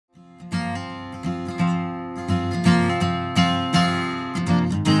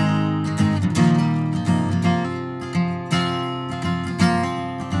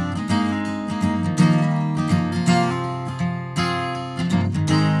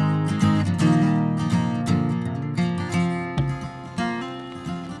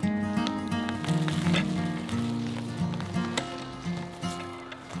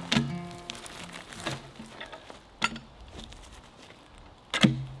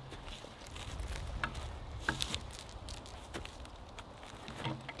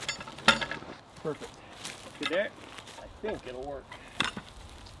Perfect. Good there? I think it'll work.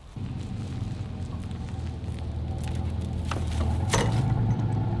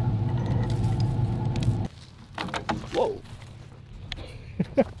 Whoa.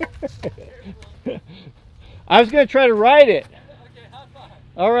 I was going to try to ride it. Okay, high five.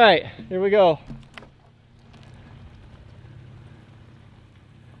 All right, here we go.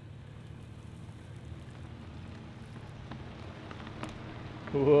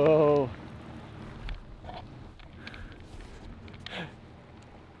 Whoa.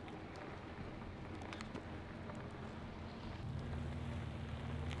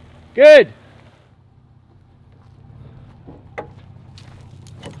 Good.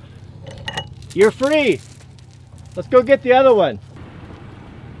 You're free. Let's go get the other one.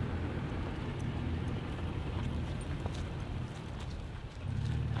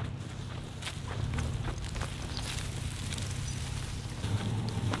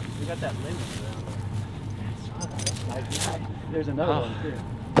 We got that limit around. There's another one too.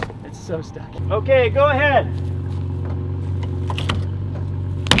 It's so stuck. Okay, go ahead.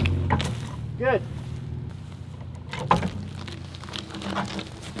 Good.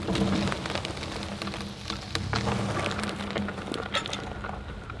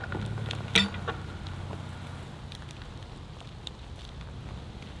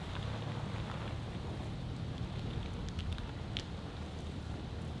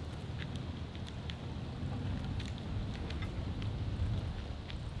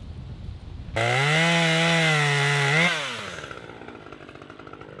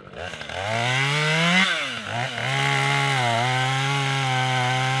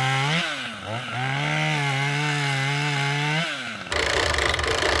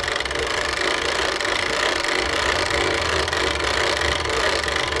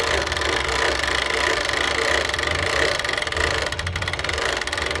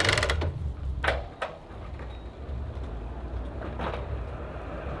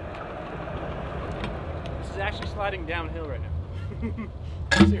 Actually sliding downhill right now.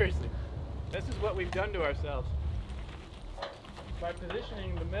 Seriously, this is what we've done to ourselves by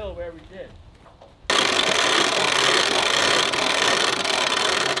positioning the mill where we did.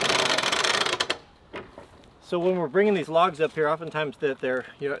 So when we're bringing these logs up here, oftentimes they're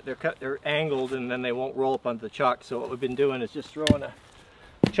angled and then they won't roll up onto the chalk. So what we've been doing is just throwing a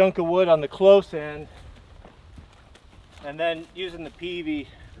chunk of wood on the close end, and then using the peavy,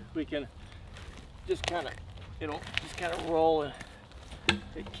 we can just kind of, it'll just kind of roll and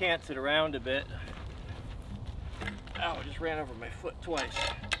it cants it around a bit. Ow, I just ran over my foot twice.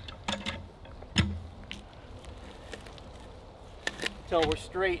 Until we're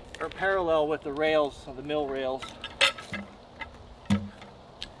straight or parallel with the rails of the mill rails.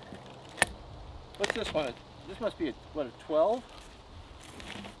 What's this one? This must be a 12?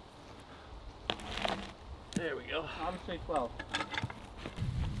 There we go. I'm gonna say 12.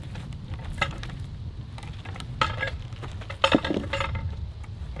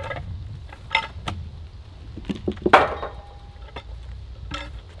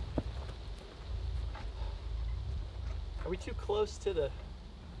 Are we too close to the...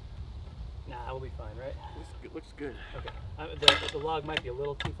 Nah, we'll be fine, right? Looks good. Okay. The log might be a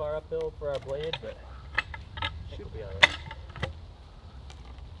little too far uphill for our blade, but I think we'll be all right.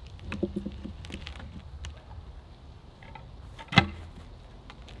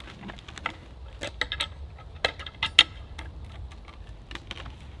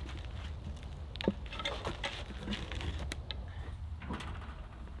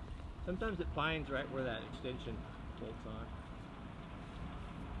 Sometimes it finds right where that extension bolts on.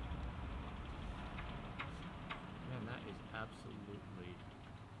 Man, that is absolutely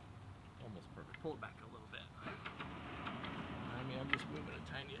almost perfect. Pull it back a little bit. I mean, I'm just moving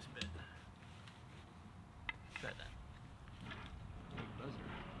the tiniest bit. Try that. Big buzzer.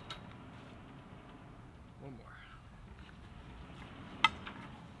 One more.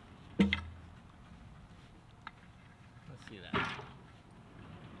 Let's see that.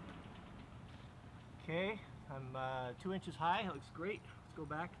 Okay, I'm 2 inches high. It looks great. Let's go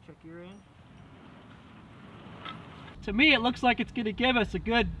back, check your end. To me, it looks like it's going to give us a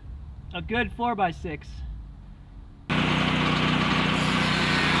good 4x6.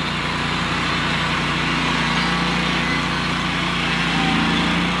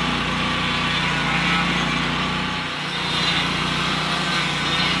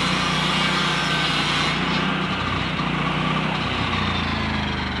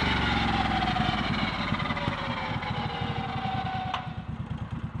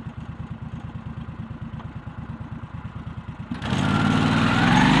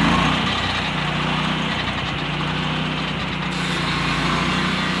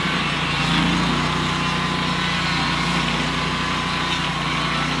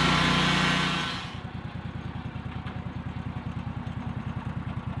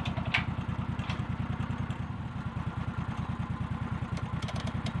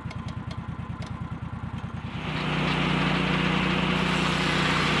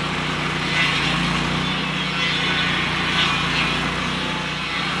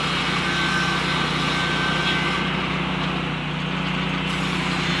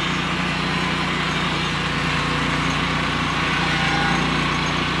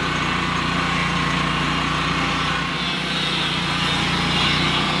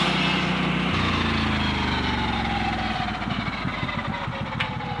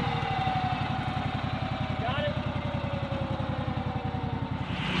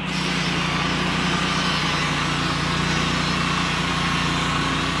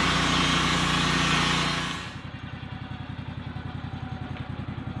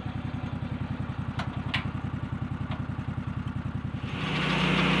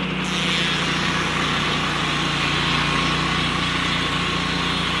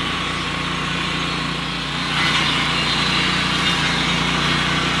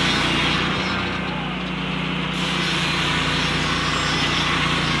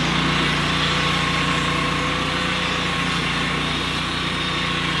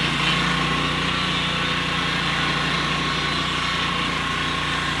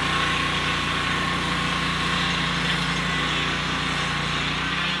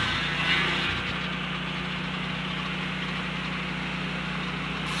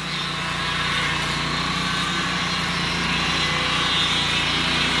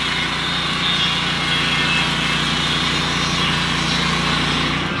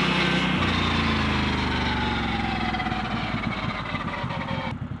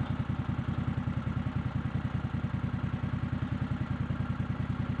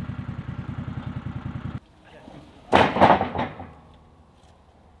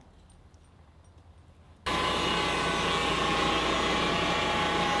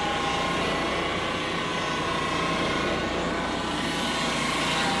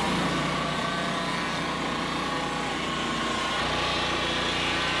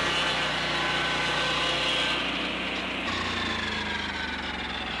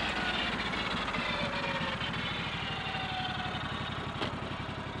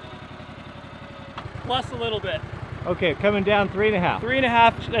 plus a little bit. Okay, coming down 3.5.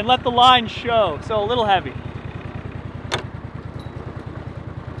 3.5, and let the line show, so a little heavy.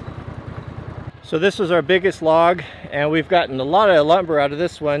 So this was our biggest log, and we've gotten a lot of lumber out of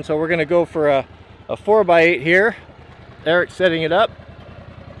this one, so we're going to go for a 4x8 here. Eric's setting it up.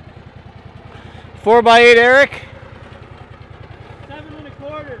 4x8, Eric. 7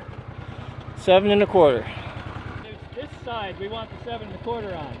 1/4. 7 1/4. This side we want the 7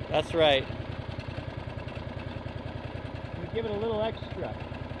 1/4 on. That's right. We give it a little extra.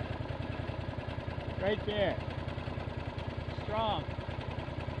 Right there. Strong.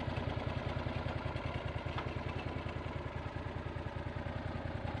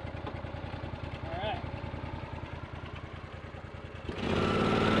 All right.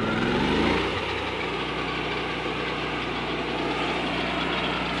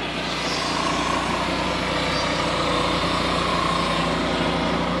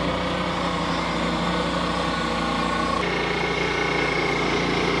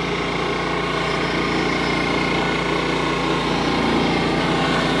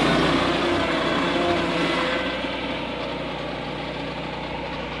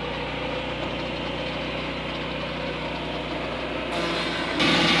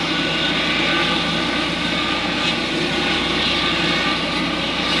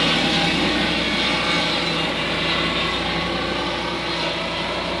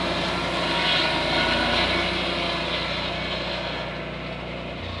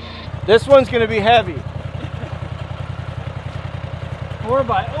 This one's going to be heavy.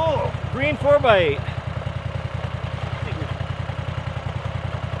 4x8. Green 4x8.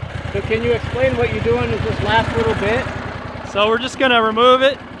 So can you explain what you're doing with this last little bit? So we're just going to remove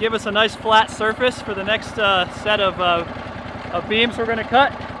it, give us a nice flat surface for the next set of beams we're going to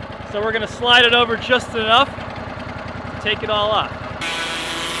cut. So we're going to slide it over just enough to take it all off.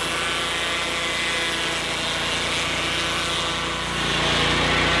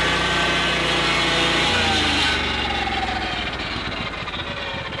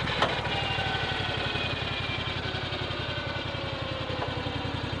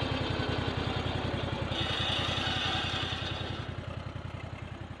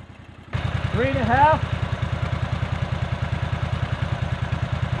 Three and a half.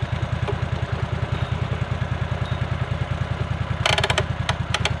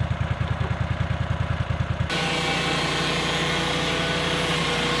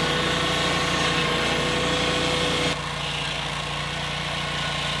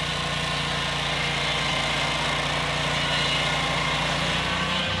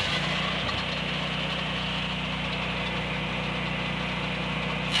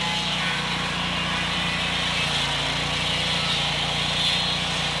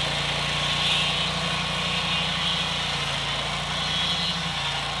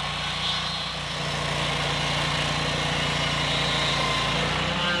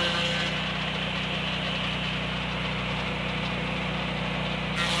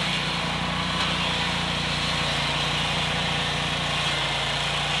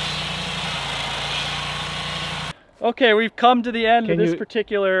 Okay, we've come to the end of this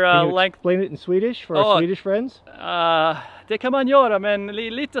particular length. Explain it in Swedish for our Swedish friends? Det kan man göra, men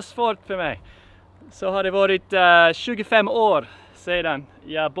lite svårt för mig. Så har det varit 25 år sedan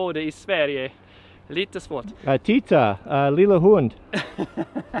jag bodde i Sverige. Lite svårt. Tita, lila hund.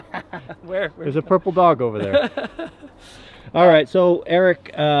 Where? There's a purple dog over there. All right, so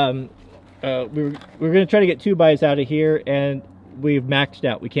Eric, we're going to try to get 2x out of here, and we've maxed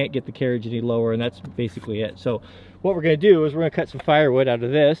out. We can't get the carriage any lower, and that's basically it. So what we're going to do is we're going to cut some firewood out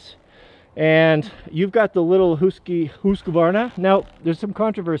of this. And you've got the little Husqvarna. Now, there's some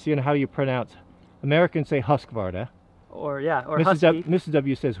controversy on how you pronounce. Americans say Husqvarna. Or Mrs.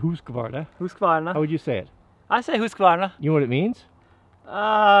 W says Husqvarna. Husqvarna. How would you say it? I say Husqvarna. You know what it means?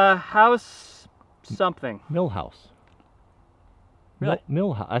 House something. Mill house. Really?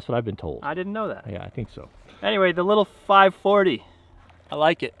 Mill house. That's what I've been told. I didn't know that. Yeah, I think so. Anyway, the little 540. I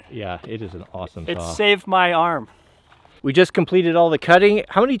like it. Yeah, it is an awesome saw. It saved my arm. We just completed all the cutting.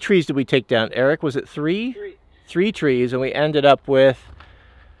 How many trees did we take down, Eric? Was it 3? 3. 3 trees, and we ended up with,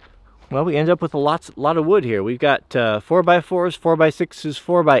 well, we ended up with a lot of wood here. We've got 4x4s, 4x6s,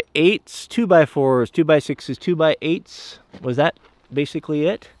 4x8s, 2x4s, 2x6s, 2x8s. Was that basically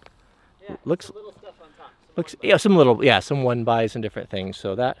it? Yeah, looks a little stuff on top. Looks, yeah, some 1x and different things.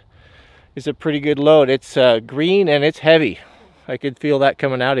 So that is a pretty good load. It's green and it's heavy. I could feel that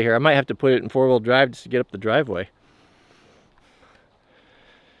coming out of here. I might have to put it in 4-wheel drive just to get up the driveway.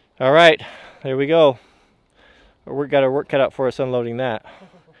 All right, there we go. We've got our work cut out for us unloading that.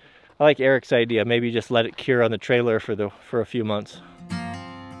 I like Eric's idea. Maybe just let it cure on the trailer for a few months.